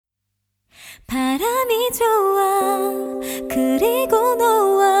바람이 좋아 그리고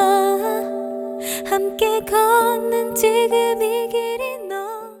너와 함께 걷는 지금 이 길이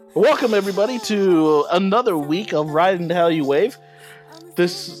너 Welcome everybody to another week of Riding the Hell You Wave.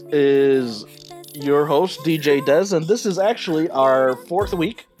 This is your host DJ Dez, and this is actually our fourth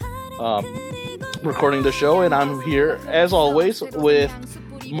week recording the show, and I'm here as always with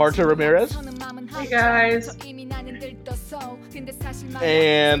Marta Ramirez. Hey guys.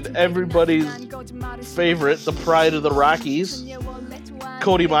 And everybody's favorite, the pride of the Rockies,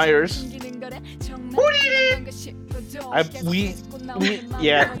 Cody Myers. We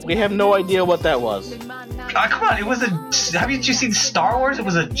have no idea what that was. Come on, it was a. Haven't you seen Star Wars? It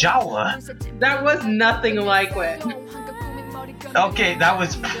was a Jawa. That was nothing like it. Okay, that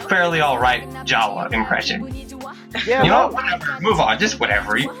was fairly alright Jawa impression. Yeah, you know, whatever. Move on, just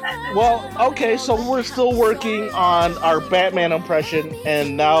whatever. Well, okay, so we're still working on our Batman impression,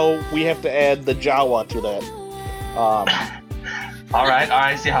 and now we have to add the Jawa to that. All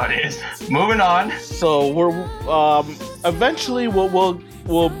right, see how it is. Moving on. So we're eventually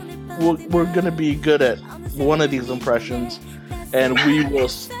we're gonna be good at one of these impressions, and we will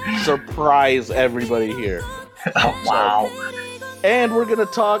surprise everybody here. Oh wow! And we're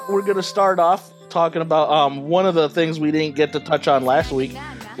gonna start off talking about one of the things we didn't get to touch on last week,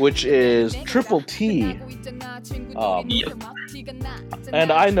 which is Triple T. Yep.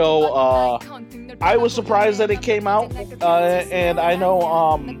 And I know I was surprised that it came out, and I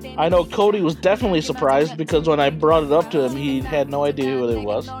know Cody was definitely surprised because when I brought it up to him, he had no idea who it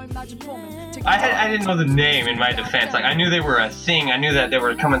was. I didn't know the name. In my defense, like I knew they were a thing. I knew that they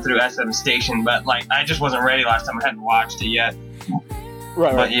were coming through SM Station, but like I just wasn't ready last time. I hadn't watched it yet.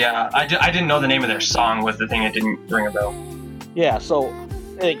 Right. But yeah, I didn't know the name of their song was the thing that didn't ring a bell. Yeah, so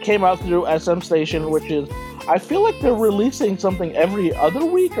it came out through SM Station, which is, I feel like they're releasing something every other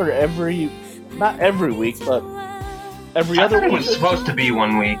week or not every week, but every other week. I thought it was supposed to be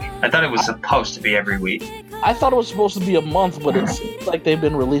 1 week. I thought it was supposed to be every week. I thought it was supposed to be a month, but it seems like they've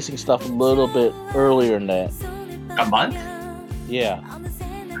been releasing stuff a little bit earlier than that. A month? Yeah.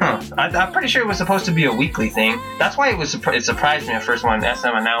 Huh. I'm pretty sure it was supposed to be a weekly thing. That's why it surprised me at first when SM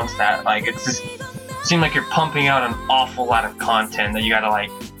announced that. Like, it just seemed like you're pumping out an awful lot of content that you gotta, like,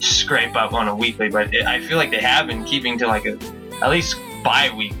 scrape up on a weekly. But I feel like they have been keeping to, like, at least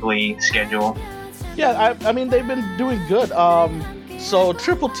bi-weekly schedule. Yeah, I mean, they've been doing good. So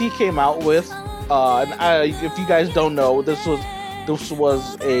Triple T came out with, if you guys don't know, this was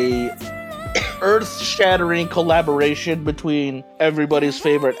a earth-shattering collaboration between everybody's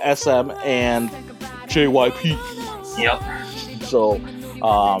favorite SM and JYP. Yep. So,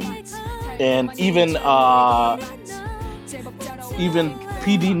 and even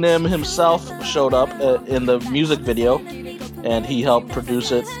PD Nim himself showed up in the music video, and he helped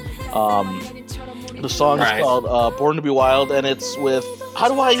produce it. The song is called "Born to Be Wild," and it's with how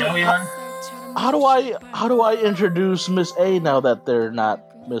do I introduce Miss A now that they're not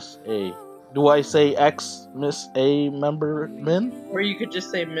Miss A? Do I say ex Miss A member Min? Or you could just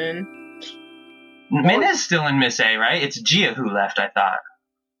say Min. Min is still in Miss A, right? It's Gia who left, I thought.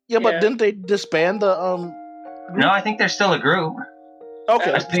 Yeah, but didn't they disband the group? No, I think they're still a group.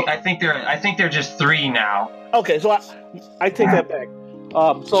 Okay. I think they're just 3 now. Okay, so I take that back.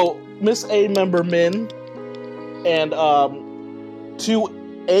 So Miss A member Min and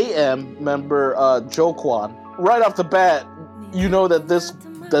 2 AM member Jo Kwon. Right off the bat, you know that this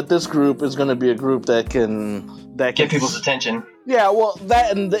group is going to be a group that can get people's attention. Yeah, well,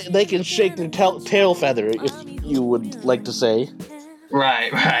 that and they can shake their tail feather, if you would like to say.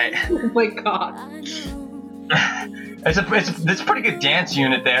 Right. Oh my god. It's a pretty good dance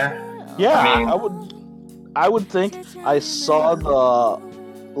unit there. Yeah, I would think. I saw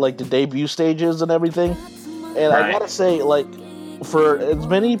the debut stages and everything, and I gotta say, like, for as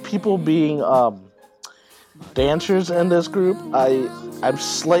many people being dancers in this group, I'm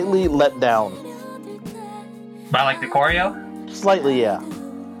slightly let down. By like the choreo? Slightly, yeah.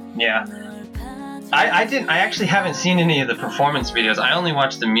 Yeah. I actually haven't seen any of the performance videos. I only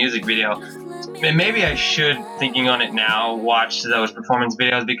watched the music video. And maybe I should, thinking on it now, watch those performance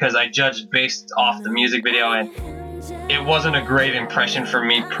videos because I judged based off the music video and it wasn't a great impression for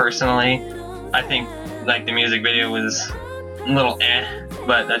me personally. I think like the music video was a little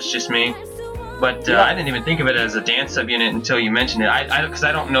but that's just me. But I didn't even think of it as a dance subunit until you mentioned it. Because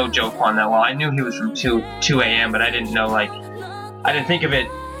I don't know Jo Kwon that well. I knew he was from 2 AM, but I didn't know I didn't think of it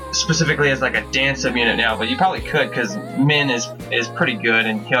specifically as like a dance subunit now. But you probably could because Min is pretty good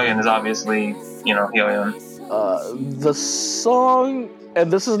and Hyeon is obviously Hyeon. The song,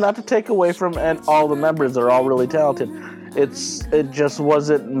 and this is not to take away from all the members, they're all really talented. it just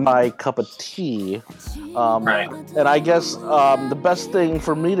wasn't my cup of tea. Right. And I guess the best thing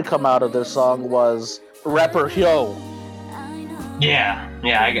for me to come out of this song was rapper Hyo. Yeah,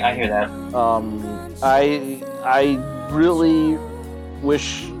 I hear that. I really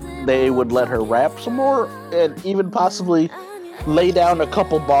wish they would let her rap some more, and even possibly lay down a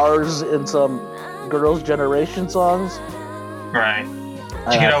couple bars in some Girls' Generation songs. Right.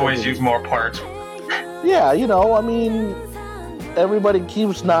 She could always use more parts. Yeah, you know, I mean, everybody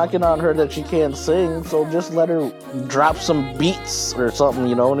keeps knocking on her that she can't sing, so just let her drop some beats or something,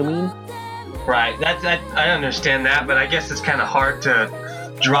 you know what I mean? Right. I understand that, but I guess it's kind of hard to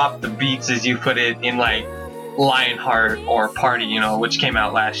drop the beats as you put it in like Lionheart or Party, you know, which came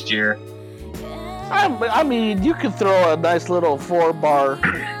out last year. I mean, you could throw a nice little 4-bar.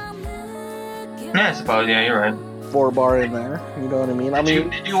 Yeah, I suppose. Yeah, you're right. 4-bar in there. You know what I mean?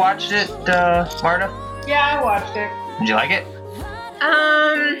 Did you watch it, Marta? Yeah, I watched it. Did you like it?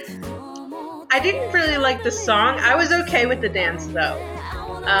 I didn't really like the song. I was okay with the dance though.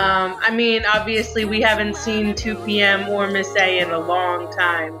 I mean, obviously we haven't seen 2PM or Miss A in a long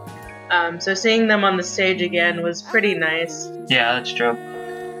time. So seeing them on the stage again was pretty nice. Yeah, that's true.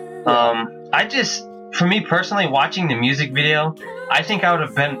 For me personally, watching the music video, I think I would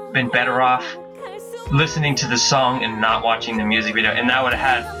have been better off listening to the song and not watching the music video, and that would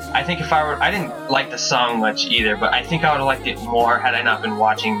have had. I think I didn't like the song much either, but I think I would have liked it more had I not been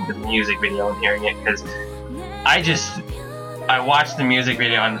watching the music video and hearing it, because I watched the music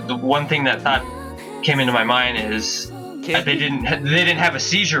video, and the one thing that came into my mind is that they didn't have a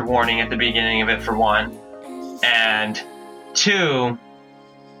seizure warning at the beginning of it, for one, and two,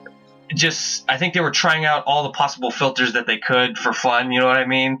 I think they were trying out all the possible filters that they could for fun. You know what I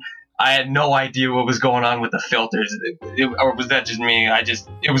mean? I had no idea what was going on with the filters, or was that just me?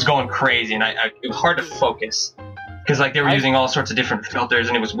 It was going crazy, and it was hard to focus because like they were using all sorts of different filters,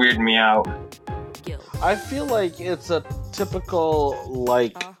 and it was weirding me out. I feel like it's a typical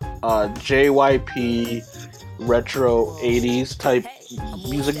like JYP retro 80s type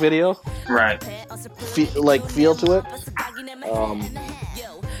music video. Right. Feel to it.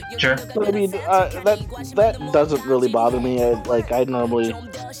 Sure. But I mean, that doesn't really bother me. I normally,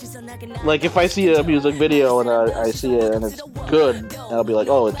 like, if I see a music video and I see it and it's good, I'll be like,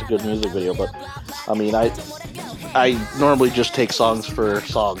 oh, it's a good music video. But I mean, I normally just take songs for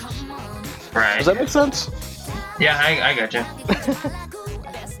songs. Right. Does that make sense? Yeah, I got you.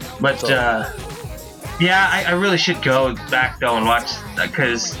 But yeah, I really should go back though and watch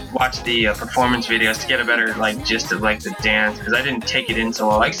the performance videos to get a better like gist of like the dance, because I didn't take it in so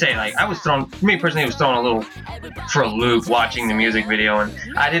well. Like say, like I was thrown, for me personally, it was thrown a little for a loop watching the music video, and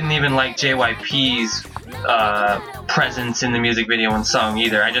I didn't even like JYP's presence in the music video and song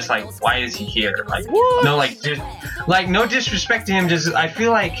either. I just like, why is he here? Like no disrespect to him, just I feel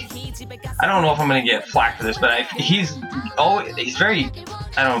like, I don't know if I'm gonna get flack for this, but he's very,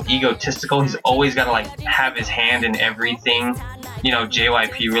 I don't know, egotistical. He's always got to like have his hand in everything, you know,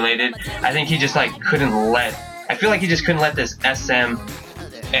 JYP related. I think he just like I feel like he just couldn't let this SM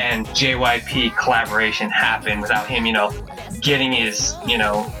and JYP collaboration happen without him, you know, getting his, you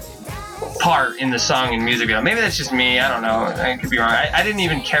know, part in the song and music video. Maybe that's just me. I don't know. I could be wrong. I didn't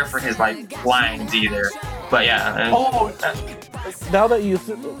even care for his like lines either. But yeah. Now that you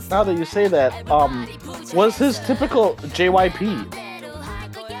say that, was his typical JYP?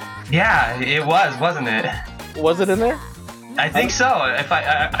 Yeah, it was, wasn't it? Was it in there? I think so. If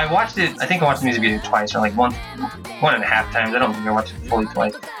I watched it, I think I watched the music video twice, or like one and a half times. I don't think I watched it fully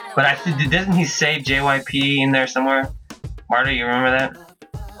twice. But doesn't he say JYP in there somewhere? Marta, you remember that?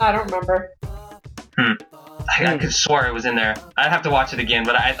 I don't remember. I could swear it was in there. I'd have to watch it again,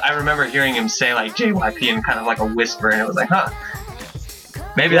 but I remember hearing him say like JYP in kind of like a whisper, and it was like, huh.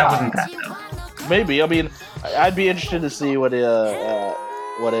 Maybe that wasn't that though. Maybe. I mean, I'd be interested to see what it.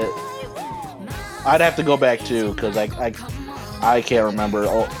 I'd have to go back too, because I can't remember,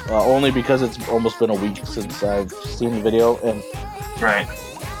 only because it's almost been a week since I've seen the video, and right.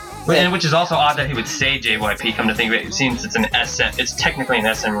 And which is also odd that he would say JYP. Come to think of it, since it's an SM, it's technically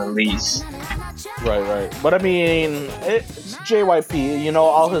an SM release. Right. But I mean, it's JYP. You know,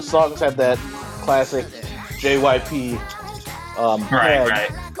 all his songs have that classic JYP. Right.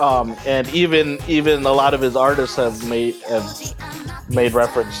 And even a lot of his artists have made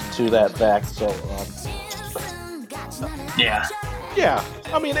reference to that fact. So. Yeah. Yeah.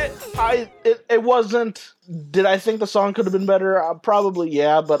 I mean, it wasn't. Did I think the song could have been better? Probably,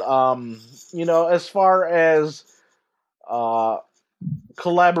 yeah. But you know, as far as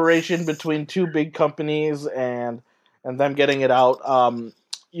collaboration between two big companies and them getting it out,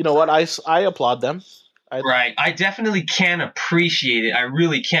 you know what? I applaud them. Right. I definitely can appreciate it. I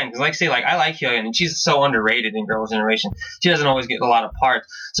really can. Because like I say, like I like Hyun, and she's so underrated in Girls' Generation. She doesn't always get a lot of parts.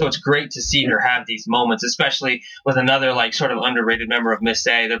 So it's great to see her have these moments, especially with another like sort of underrated member of Miss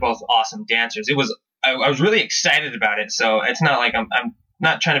A. They're both awesome dancers. I was really excited about it. So it's not like I'm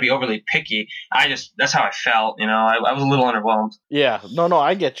not trying to be overly picky. That's how I felt, I was a little underwhelmed. Yeah. No,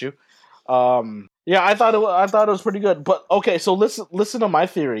 I get you. Yeah, I thought it was pretty good. But okay, so listen to my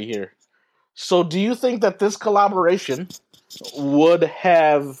theory here. So, do you think that this collaboration would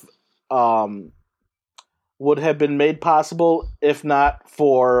have been made possible if not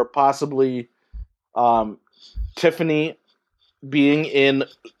for possibly Tiffany being in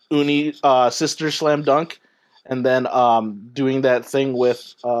Uni Sister Slam Dunk, and then doing that thing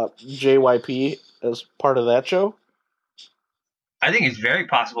with JYP as part of that show? I think it's very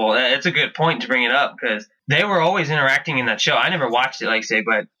possible. It's a good point to bring it up because they were always interacting in that show. I never watched it, like say,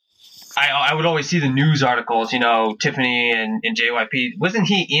 but I would always see the news articles, Tiffany and JYP. Wasn't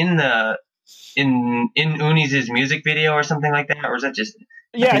he in Uni's music video or something like that? Or is that just...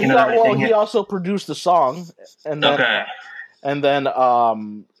 Yeah, he also produced the song. And then, okay. And then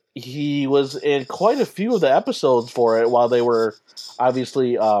he was in quite a few of the episodes for it while they were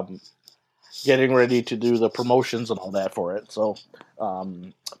obviously getting ready to do the promotions and all that for it. So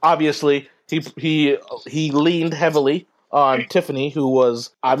obviously he leaned heavily on Tiffany, who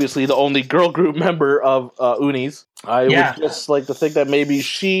was obviously the only girl group member of Uni's. I would just like to think that maybe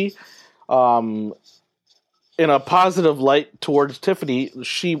she, in a positive light towards Tiffany,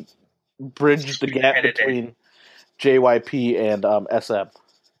 she bridged the gap between JYP and SM.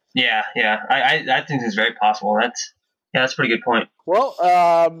 Yeah. I think it's very possible. That's a pretty good point. Well,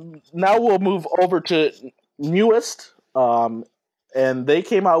 now we'll move over to newest, and they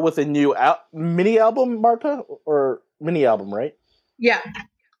came out with a new mini album, Marta, or mini album, right? Yeah.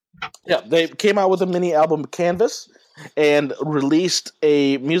 Yeah, they came out with a mini album, Canvas, and released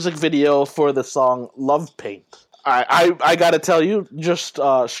a music video for the song Love Paint. I gotta tell you, just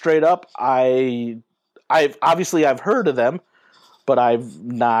straight up, I've heard of them, but I'm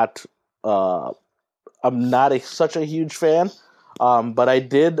not such a huge fan. But I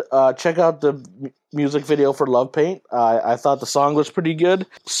did check out the music video for Love Paint. I thought the song was pretty good.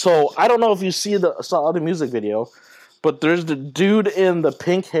 So I don't know if you saw the music video, but there's the dude in the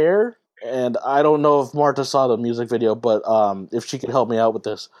pink hair, and I don't know if Marta saw the music video, but if she could help me out with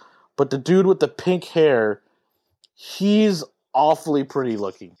this. But the dude with the pink hair, he's awfully pretty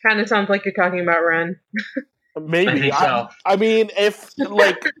looking. Kind of sounds like you're talking about Ren. Maybe. I think so. I mean, if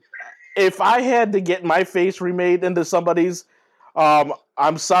I had to get my face remade into somebody's,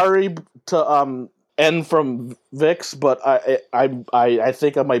 I'm sorry to end from Vix, but I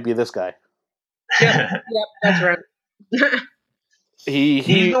think I might be this guy. Yep, that's right. He's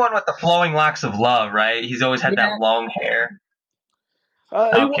the one with the flowing locks of love, right? He's always had that long hair.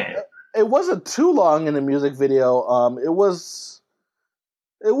 Okay. It wasn't too long in the music video. It was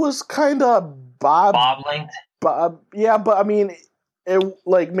kind of Bob length. Yeah, but I mean, it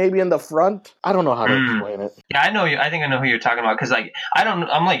like maybe in the front. I don't know how to explain it. Yeah, I know you. I think I know who you're talking about because like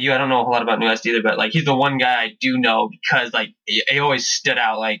I'm like you. I don't know a whole lot about Newest either, but like he's the one guy I do know because like he always stood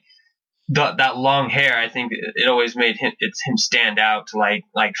out. Like that long hair, I think it always made him stand out to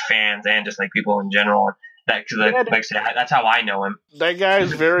like fans and just like people in general. That cause like I said, that's how I know him. That guy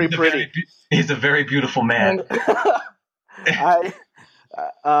is very pretty. He's a very beautiful man. I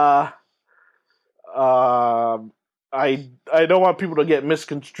don't want people to get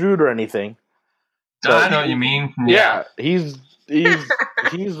misconstrued or anything. So, I know what you mean. Yeah, he's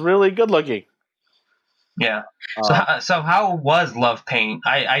really good looking. Yeah. So how was Love Paint?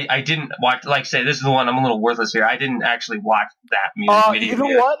 I didn't watch. Like say, this is the one I'm a little worthless here. I didn't actually watch that music video.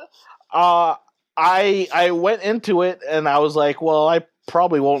 You know what? I went into it and I was like, well, I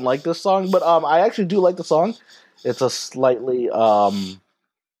probably won't like this song, but I actually do like the song. It's a slightly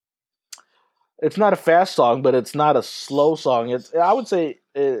it's not a fast song, but it's not a slow song. I would say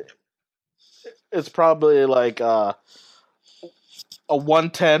it's probably like a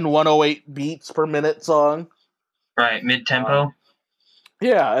 110, 108 beats per minute song. Right, mid tempo.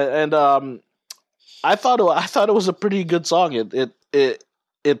 Yeah, and I thought it was a pretty good song. It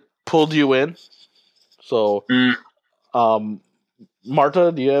pulled you in. So,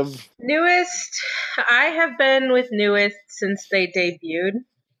 Marta, do you have Newest? I have been with Newest since they debuted.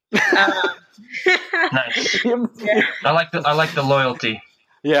 Nice. Yeah. I like the loyalty.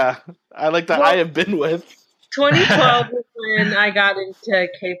 Yeah, I like that. I have been with. 2012 was when I got into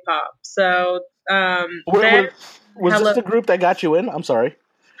K-pop. So, was this the group that got you in? I'm sorry.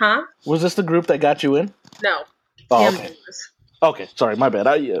 Huh? Was this the group that got you in? No. Oh, okay. Okay, sorry, my bad.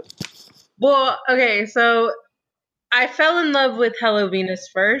 Well, okay, so I fell in love with Hello Venus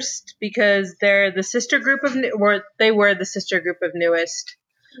first because they're the sister group of they were the sister group of Newest.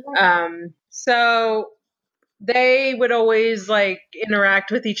 So they would always like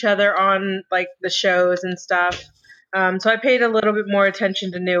interact with each other on like the shows and stuff. So I paid a little bit more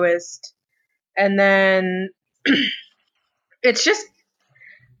attention to Newest, and then it's just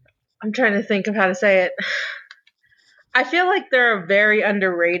I'm trying to think of how to say it. I feel like they're very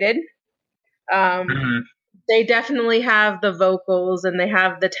underrated. Mhm. They definitely have the vocals and they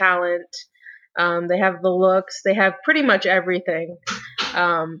have the talent. They have the looks. They have pretty much everything.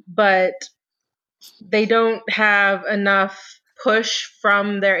 But they don't have enough push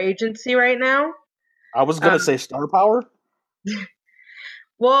from their agency right now. I was gonna say Star Power.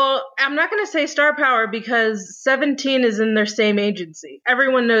 Well, I'm not going to say Star Power because 17 is in their same agency.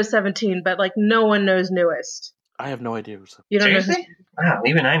 Everyone knows 17, but like no one knows Newest. I have no idea. You don't know. Seriously? Wow,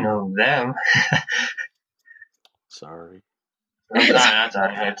 even I know them. Sorry. That's all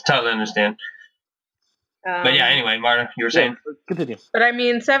right. I totally understand. But yeah, anyway, Marta, you were saying? Continue. But I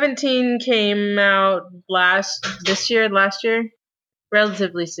mean, 17 came out last year,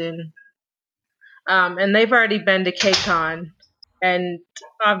 relatively soon. And they've already been to KCON. And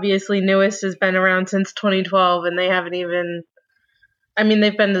obviously, Newest has been around since 2012, and they haven't even. I mean,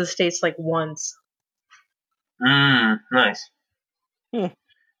 they've been to the States like once. Nice. Didn't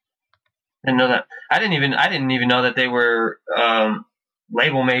know that. I didn't even know that they were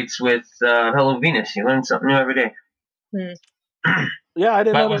label mates with Hello Venus. You learn something new every day. Yeah, I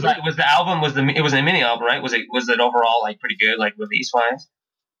didn't know. But was the album it was a mini album, right? Was it overall like pretty good, like release wise?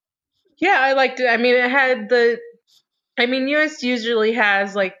 Yeah, I liked it. I mean, it had US usually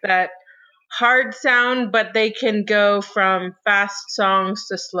has like that hard sound, but they can go from fast songs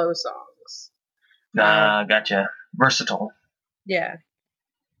to slow songs. Gotcha. Versatile. Yeah.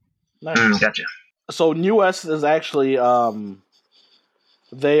 Nice. Gotcha. So New West is actually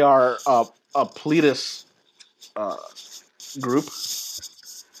they are a Pledis group,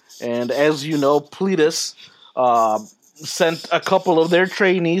 and as you know, Pledis sent a couple of their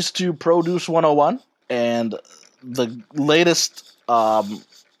trainees to Produce 101, and the latest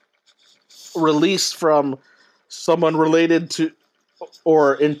release from someone related to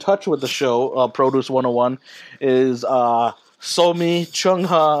or in touch with the show, Produce 101, is Somi,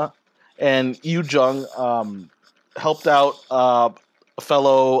 Chungha, and Yu Jung helped out a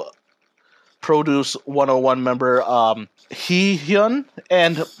fellow Produce 101 member, Hee Hyun.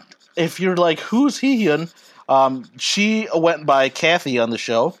 And if you're like, who's Hee Hyun? She went by Kathy on the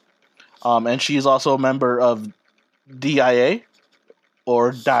show. And she's also a member of DIA,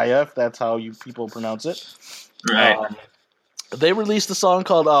 or Dia, if that's how you people pronounce it. Right. They released a song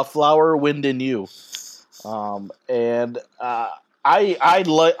called "Flower, Wind, and You," and I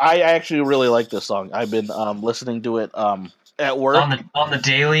actually really like this song. I've been listening to it at work on the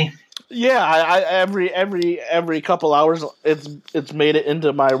daily. Yeah, I every couple hours it's made it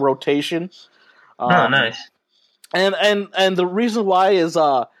into my rotation. Nice. And the reason why is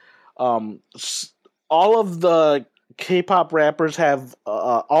all of the K-pop rappers have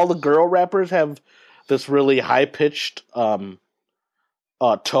all the girl rappers have this really high pitched tone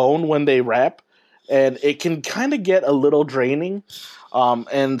when they rap, and it can kind of get a little draining.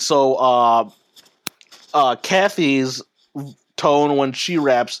 And so Kathy's tone when she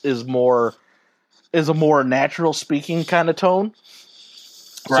raps is a more natural speaking kind of tone.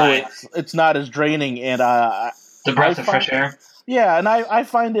 Right. So it's not as draining, and the breath of fresh air. Yeah, and I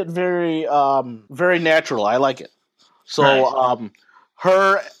find it very very natural. I like it. So nice.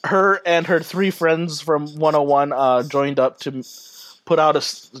 Her and her three friends from 101 joined up to put out a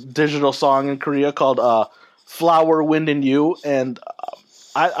digital song in Korea called "Flower, Wind, and You," and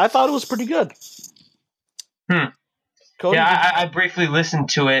I thought it was pretty good. Cody, yeah, I briefly listened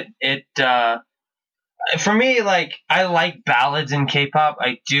to it. It for me, like, I like ballads in K-pop.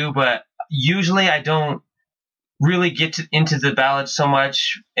 I do, but usually I don't really get into the ballads so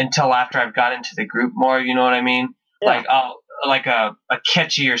much until after I've got into the group more. You know what I mean? Yeah. Like a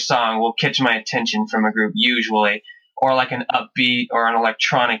catchier song will catch my attention from a group usually, or like an upbeat or an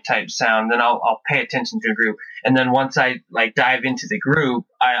electronic type sound. Then I'll pay attention to a group, and then once I like dive into the group,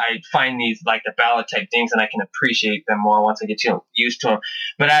 I find these like the ballad type things, and I can appreciate them more once I get used to them.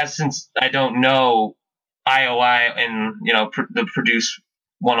 But since I don't know IOI and the Produce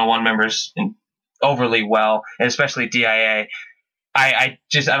 101 members overly well, and especially DIA, I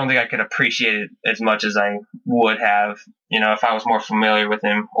don't think I could appreciate it as much as I would have, if I was more familiar with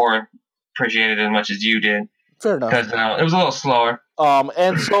him or appreciate it as much as you did. Fair enough. Because it was a little slower.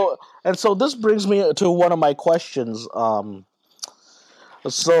 And so this brings me to one of my questions.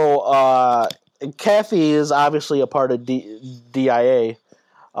 So Kathy is obviously a part of DIA,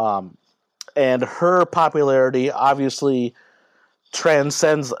 and her popularity obviously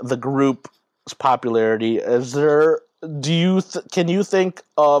transcends the group's popularity. Is there? Do you can you think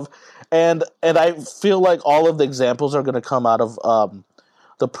of? And I feel like all of the examples are going to come out of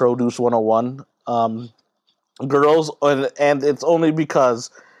the Produce 101 girls, and it's only because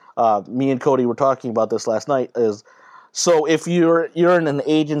me and Cody were talking about this last night. Is so if you're in an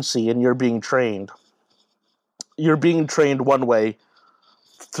agency and you're being trained one way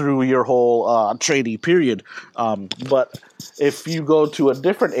through your whole training period. But if you go to a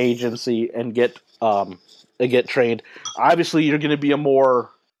different agency and get trained, obviously you're going to be a more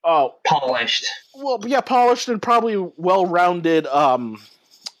Polished. polished and probably well-rounded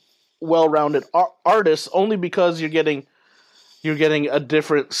artist, only because you're getting a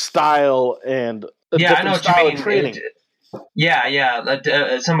different style and a I know different what you style mean. of training.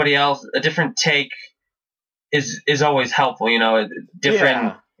 Somebody else, a different take is always helpful.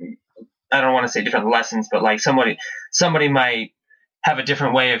 Different. I don't want to say different lessons, but like somebody might have a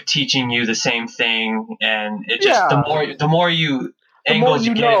different way of teaching you the same thing, and it just the more you angles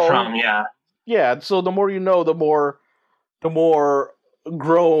you get it from, Yeah, so the more you know, the more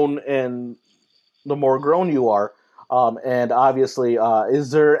grown you are. And obviously, is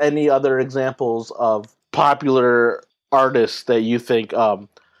there any other examples of popular artists that you think are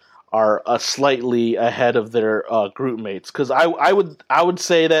slightly ahead of their group mates? Because I would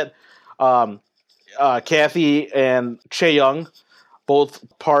say that Kathy and Chaeyoung, both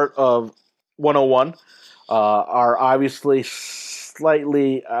part of 101, are obviously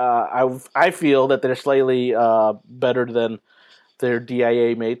slightly. I feel that they're slightly better than their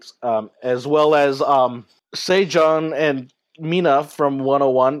DIA mates, as well as Sejong and Mina from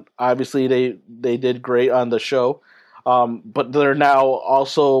 101. Obviously, they did great on the show, but they're now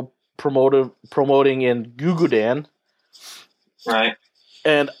also promoting in Gugudan. Right.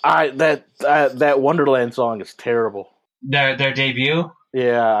 And that Wonderland song is terrible. Their debut.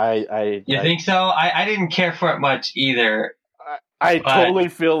 Yeah, You think so? I didn't care for it much either. I totally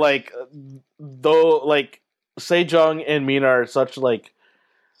feel like though, like Sejong and Mina are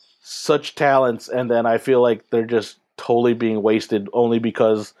such talents, and then I feel like they're just totally being wasted only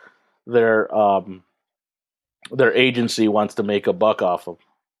because their agency wants to make a buck off them.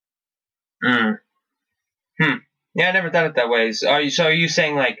 Yeah, I never thought it that way. So are you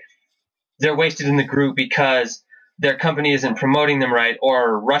saying like they're wasted in the group because their company isn't promoting them right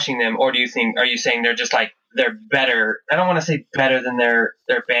or rushing them, or are you saying they're just like they're better? I don't want to say better than their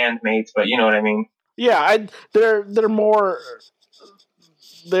bandmates, but you know what I mean. Yeah, they're more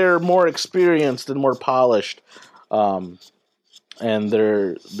experienced and more polished, and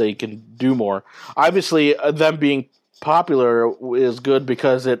they can do more. Obviously, them being popular is good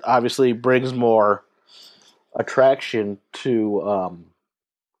because it obviously brings more attraction to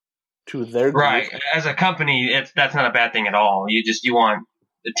their group. Right. As a company, that's not a bad thing at all. You want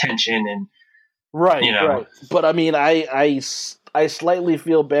attention and right. But I mean, I slightly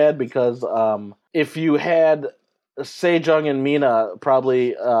feel bad because if you had Sejong and Mina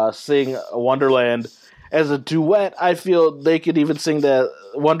probably sing Wonderland as a duet, I feel they could even sing that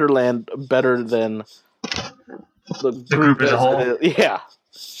Wonderland better than the group as a whole. Yeah.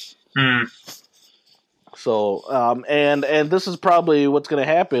 So, and this is probably what's going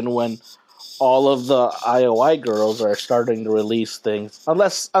to happen when all of the IOI girls are starting to release things,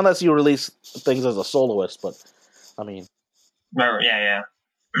 unless you release things as a soloist. But I mean, yeah.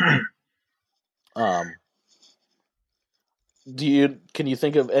 Can you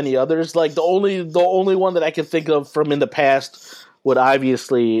think of any others? Like the only one that I can think of from in the past would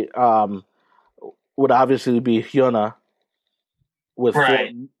obviously be Hyuna with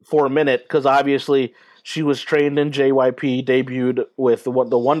right. 4 Minute, because obviously she was trained in JYP, debuted with the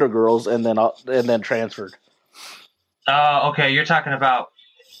Wonder Girls, and then transferred. Okay, you're talking about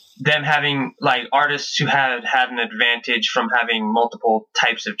them having like artists who had an advantage from having multiple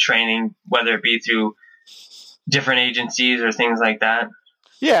types of training, whether it be through different agencies or things like that.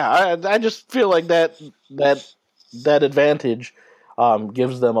 Yeah, I just feel like that advantage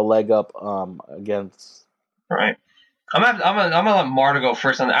gives them a leg up against. Right. I'm gonna let Marta go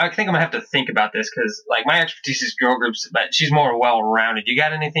first. I think I'm gonna have to think about this because like my expertise is girl groups, but she's more well rounded. You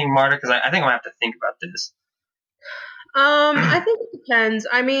got anything, Marta? Because I think I'm gonna have to think about this. I think it depends.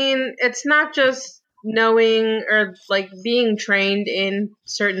 I mean, it's not just knowing or like being trained in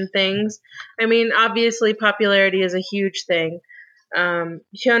certain things. I mean, obviously popularity is a huge thing.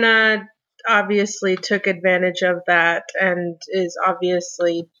 Hyuna obviously took advantage of that and is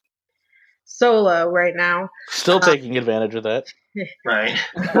obviously solo right now. Still taking advantage of that. Right.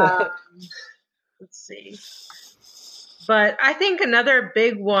 Let's see. But I think another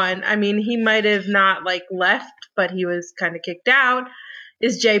big one, I mean, he might have not like left, but he was kind of kicked out,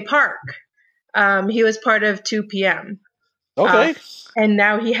 is Jay Park. He was part of 2PM. Okay. And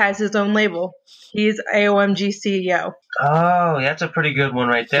now he has his own label. He's AOMG CEO. Oh, that's a pretty good one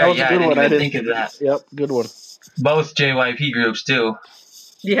right there. That was Yeah, a good I one. didn't even think of that. Yep, good one. Both JYP groups too.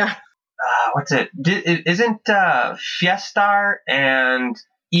 Yeah. What's it? Isn't Fiestar and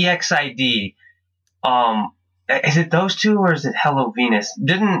EXID? Is it those two or is it Hello Venus?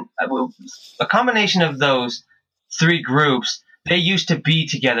 Didn't a combination of those three groups? They used to be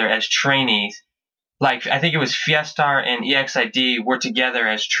together as trainees. Like I think it was Fiestar and EXID were together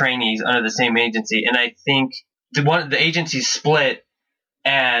as trainees under the same agency, and I think one of the agencies split,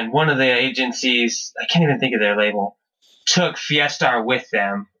 and one of the agencies, I can't even think of their label, took Fiestar with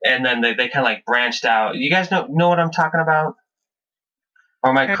them, and then they kind of like branched out. You guys know what I'm talking about? Or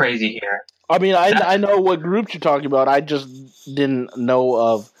am I crazy here? I mean, I know what groups you're talking about. I just didn't know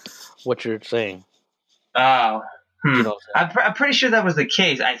of what you're saying. Oh. You know, I'm pretty sure that was the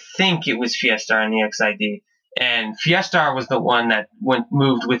case. I think it was Fiestar and EXID. And Fiestar was the one that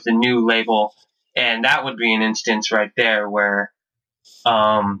moved with the new label. And that would be an instance right there where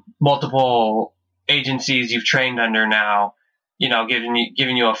multiple agencies you've trained under now,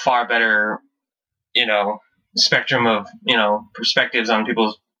 giving you a far better, spectrum of, perspectives on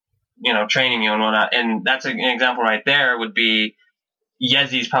people's, training you and whatnot. And that's an example right there would be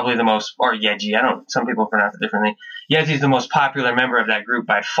Yezi's probably the most, or Yeji, some people pronounce it differently. Yezi's the most popular member of that group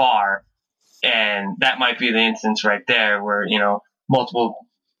by far. And that might be the instance right there where, multiple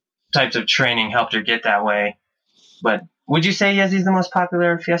types of training helped her get that way. But would you say Yezi's the most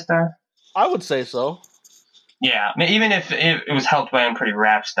popular Fiestar? I would say so. Yeah, even if it was helped by Unpretty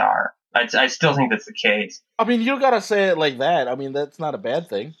Rap Star, I still think that's the case. I mean, you gotta say it like that. I mean, that's not a bad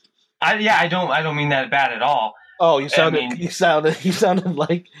thing. I don't mean that bad at all. Oh, you sounded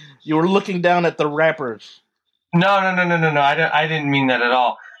like you were looking down at the rappers. No. I didn't mean that at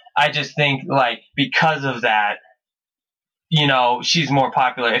all. I just think like because of that, she's more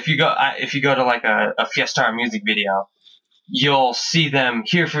popular. If you go to like a Fiestar music video, you'll see them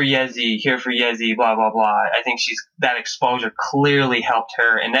here for Yezi, blah blah blah. I think that exposure clearly helped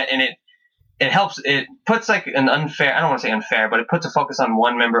her, and it helps. It puts like an unfair. I don't want to say unfair, but it puts a focus on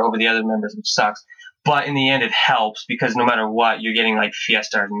one member over the other members, which sucks. But in the end, it helps because no matter what, you're getting like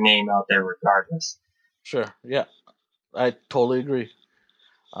Fiestar's name out there regardless. Sure, yeah, I totally agree.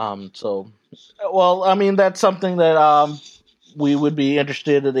 Well, I mean, that's something that we would be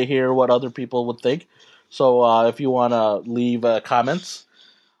interested to hear what other people would think. So if you want to leave comments,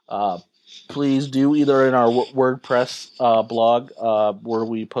 please do either in our WordPress blog where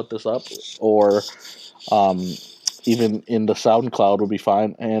we put this up, or even in the SoundCloud would be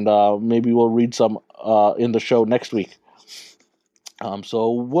fine, and maybe we'll read some in the show next week.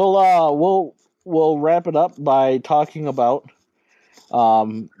 So we'll wrap it up by talking about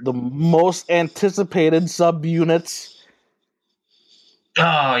the most anticipated subunits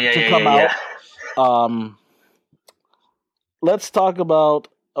to come out. Let's talk about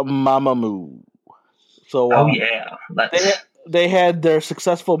Mamamoo. So, they had their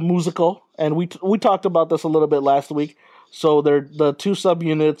successful musical, and we talked about this a little bit last week. So the two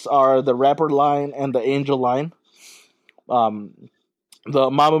subunits are the rapper line and the angel line.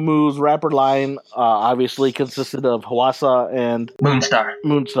 The Mamamoo's rapper line obviously consisted of Hwasa and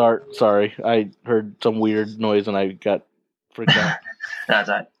Moonstar. Sorry, I heard some weird noise and I got freaked out. That's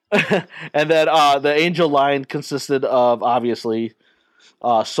right. And then the angel line consisted of obviously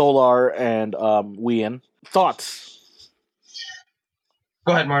Solar and Wien. Thoughts?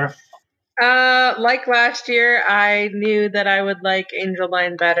 Go ahead, Marta. Like last year, I knew that I would like Angel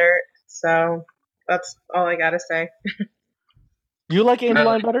Line better, so that's all I gotta say. You like Angel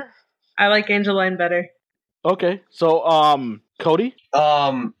Line better? I like Angel Line better. Okay, so Cody.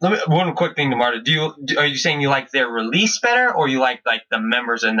 One quick thing to Marta. Are you saying you like their release better, or you like the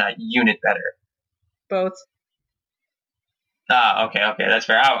members in that unit better? Both. Okay, that's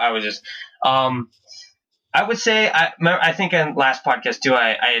fair. I was just I would say I think in last podcast too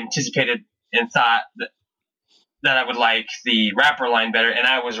I anticipated and thought that I would like the rapper line better, and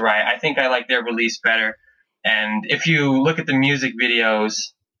I was right. I think I like their release better. And if you look at the music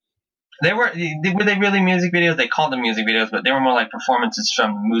videos, were they really music videos? They called them music videos, but they were more like performances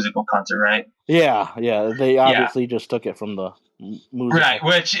from a musical concert, right? Yeah. They obviously just took it from the music, right?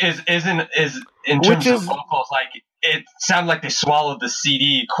 Which is in terms of vocals, like it sounded like they swallowed the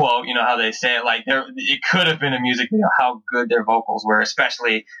CD quote. You know how they say it, like it could have been a music video. How good their vocals were,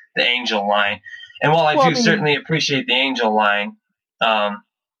 especially the Angel line. And while I certainly appreciate the Angel line,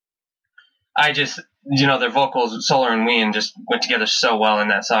 I just, their vocals, Solar and Ween, just went together so well in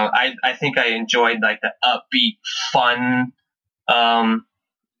that song. I think I enjoyed like the upbeat, fun, attitude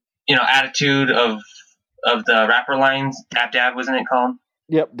of the rapper lines. Dab Dab, wasn't it called?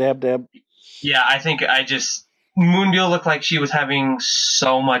 Yep, Dab Dab. Yeah, I think Moonbyul looked like she was having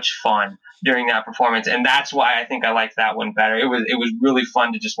so much fun during that performance, and that's why I think I liked that one better. It was really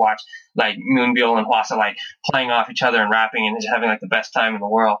fun to just watch like Moonbyul and Hwasa like playing off each other and rapping and just having like the best time in the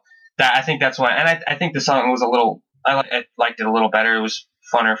world. I think that's why, and I think the song was I liked it a little better. It was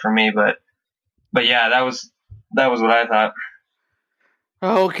funner for me, but yeah, that was what I thought.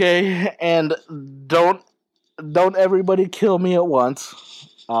 Okay, and don't everybody kill me at once.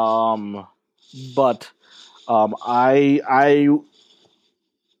 But I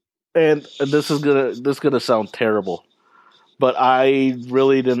and this is gonna sound terrible, but I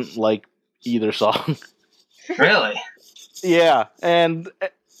really didn't like either song. Really? Yeah, and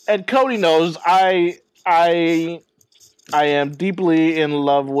Cody knows I am deeply in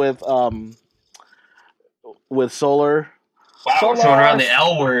love with Solar. Wow, Solar, we're throwing around the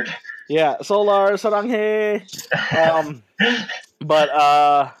L word. Yeah, Solar Saranghe. But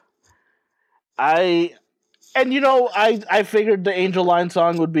I figured the Angel Line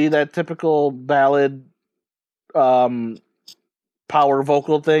song would be that typical ballad power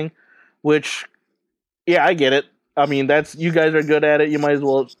vocal thing, which I get it. I mean, you guys are good at it. You might as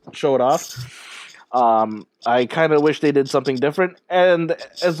well show it off. I kind of wish they did something different, and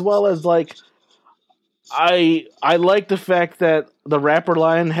as well as like, I like the fact that the rapper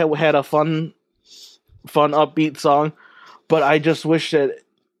line had a fun upbeat song, but I just wish that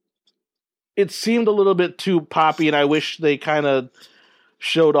it seemed a little bit too poppy, and I wish they kind of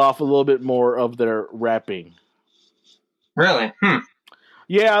showed off a little bit more of their rapping. Really?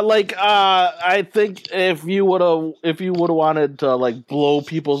 Yeah, like I think if you would have wanted to like blow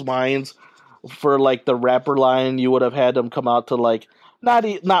people's minds for like the rapper line, you would have had them come out to like not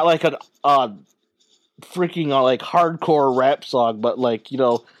like a freaking like hardcore rap song, but like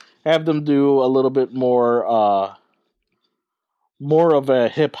have them do a little bit more of a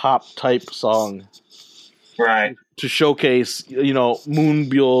hip hop type song, right? To showcase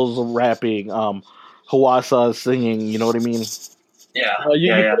Moonbyul's rapping, Hwasa's singing. You know what I mean?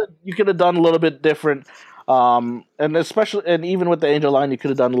 Yeah. You could have done a little bit different, and especially even with the Angel Line, you could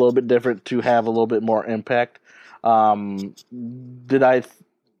have done a little bit different to have a little bit more impact.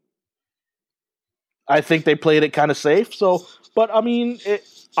 I think they played it kind of safe. So, but I mean,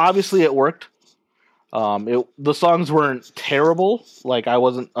 obviously it worked. The songs weren't terrible. Like I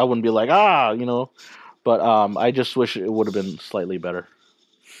wouldn't be like but I just wish it would have been slightly better.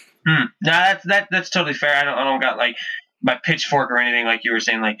 No, that's totally fair. I don't got like my pitchfork or anything like you were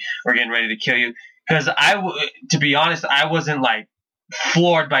saying. Like we're getting ready to kill you, because to be honest, I wasn't like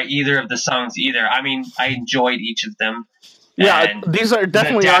floored by either of the songs either. I mean, I enjoyed each of them. Yeah, these are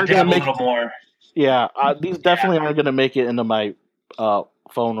definitely aren't going to make a little more. Yeah, these definitely aren't going to make it into my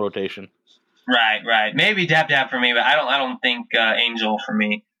phone rotation. Right. Maybe Dab Dab for me, but I don't think Angel for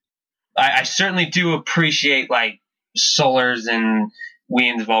me. I certainly do appreciate like Solar's and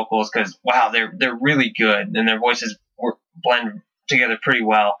Ween's vocals, because wow, they're really good and their voices blend together pretty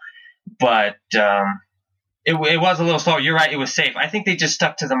well. But it was a little slow. You're right, it was safe. I think they just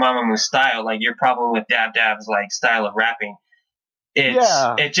stuck to the Mamamoo style. Like your problem with Dab Dab's like style of rapping.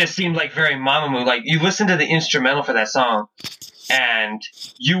 It just seemed like very Mamamoo. Like you listen to the instrumental for that song, and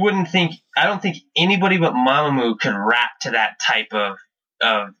you wouldn't think. I don't think anybody but Mamamoo could rap to that type of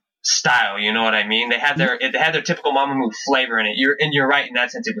style. You know what I mean? They had their typical Mamamoo flavor in it. You're right in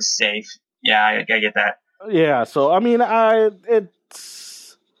that sense. It was safe. Yeah, I get that. Yeah. So I mean,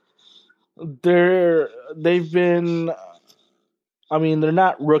 they've been. I mean, they're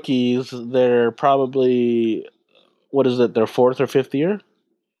not rookies. They're probably, what is it, their fourth or fifth year?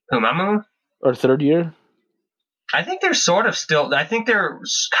 Who, Mamamoo? Or third year? I think they're sort of still. I think they're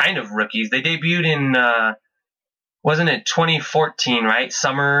kind of rookies. They debuted in, wasn't it 2014, right?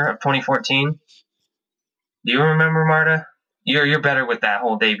 Summer of 2014. Do you remember, Marta? You're better with that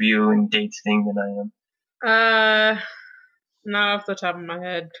whole debut and dates thing than I am. Not off the top of my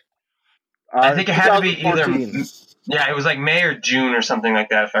head. I think it had to be either. Yeah, it was like May or June or something like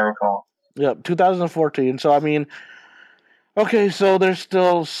that, if I recall. Yep, 2014. So I mean, okay, so they're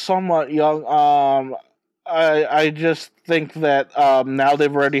still somewhat young. I just think that now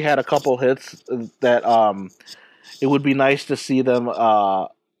they've already had a couple hits, that it would be nice to see them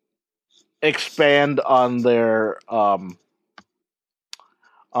expand on their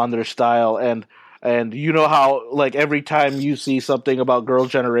style, and you know how like every time you see something about Girls'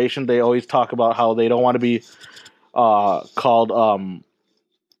 Generation, they always talk about how they don't want to be called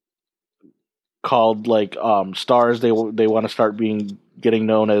like stars. They want to start getting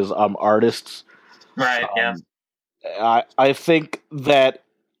known as artists. Right. Yeah. I think that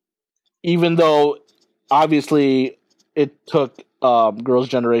even though obviously it took Girls'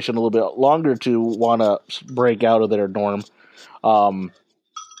 Generation a little bit longer to want to break out of their norm, only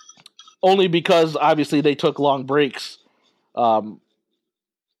because obviously they took long breaks,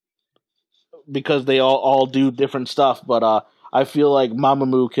 because they all do different stuff. But I feel like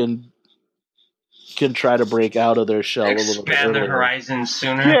Mamamoo can try to break out of their shell a little bit Expand their earlier. horizons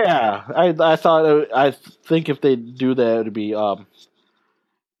sooner. Yeah, I think if they do that, it'd be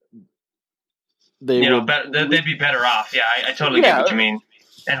they'd be better off. Yeah, I totally get what you mean.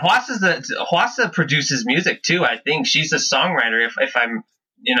 And Hwasa produces music too. I think she's a songwriter, if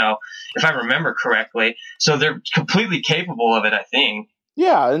I remember correctly. So they're completely capable of it, I think.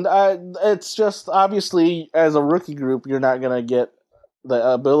 Yeah, and it's just obviously as a rookie group, you're not gonna get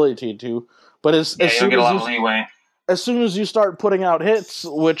the ability to. But as soon get a lot as of leeway. As soon as you start putting out hits,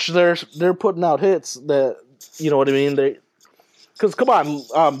 which they're putting out hits that, you know what I mean, because come on,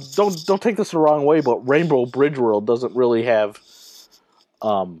 don't take this the wrong way, but Rainbow Bridge World doesn't really have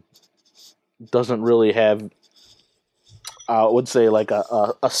I would say like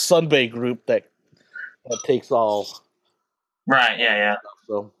a Sunbay group that takes all. Right. Yeah.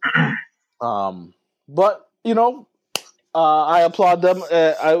 So, but I applaud them.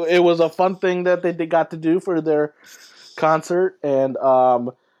 It was a fun thing that they got to do for their concert, and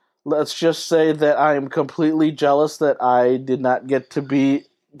let's just say that I am completely jealous that I did not get to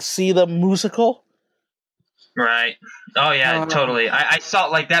see the musical. Right. Oh yeah, totally. I saw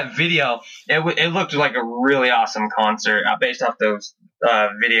like that video. It looked like a really awesome concert based off those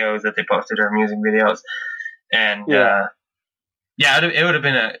videos that they posted, or music videos, and it would have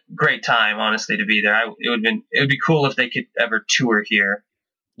been a great time, honestly, to be there. It would be cool if they could ever tour here.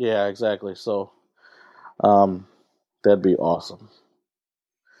 Yeah, exactly. So, that'd be awesome.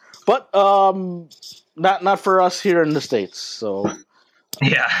 But not for us here in the States. So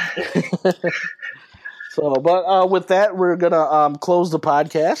yeah. So, but with that, we're gonna close the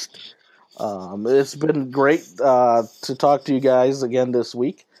podcast. It's been great to talk to you guys again this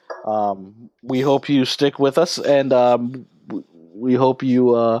week. We hope you stick with us, and we hope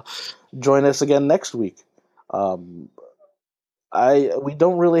you join us again next week. We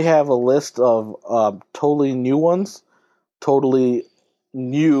don't really have a list of totally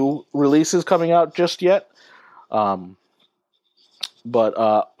new releases coming out just yet. But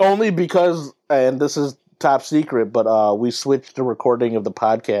only because, and this is top secret, but we switched the recording of the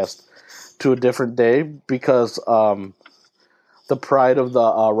podcast to a different day because the Pride of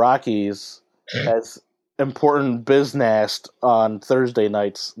the Rockies has important business on Thursday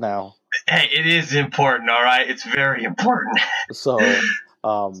nights now. Hey, it is important, all right? It's very important. So,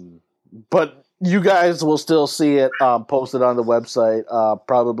 but you guys will still see it posted on the website,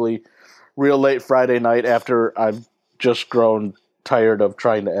 probably real late Friday night after I've just grown tired of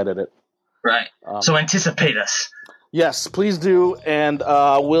trying to edit it. Right. So anticipate us. Yes, please do, and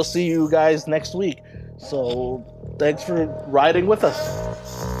we'll see you guys next week. So thanks for riding with us.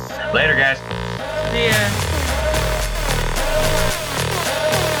 Later, guys. See ya.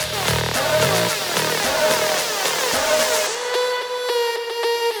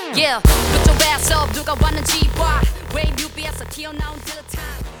 Yeah, put your ass up, 누가 왔는지 봐. Wave UBS 튀어나온 듯한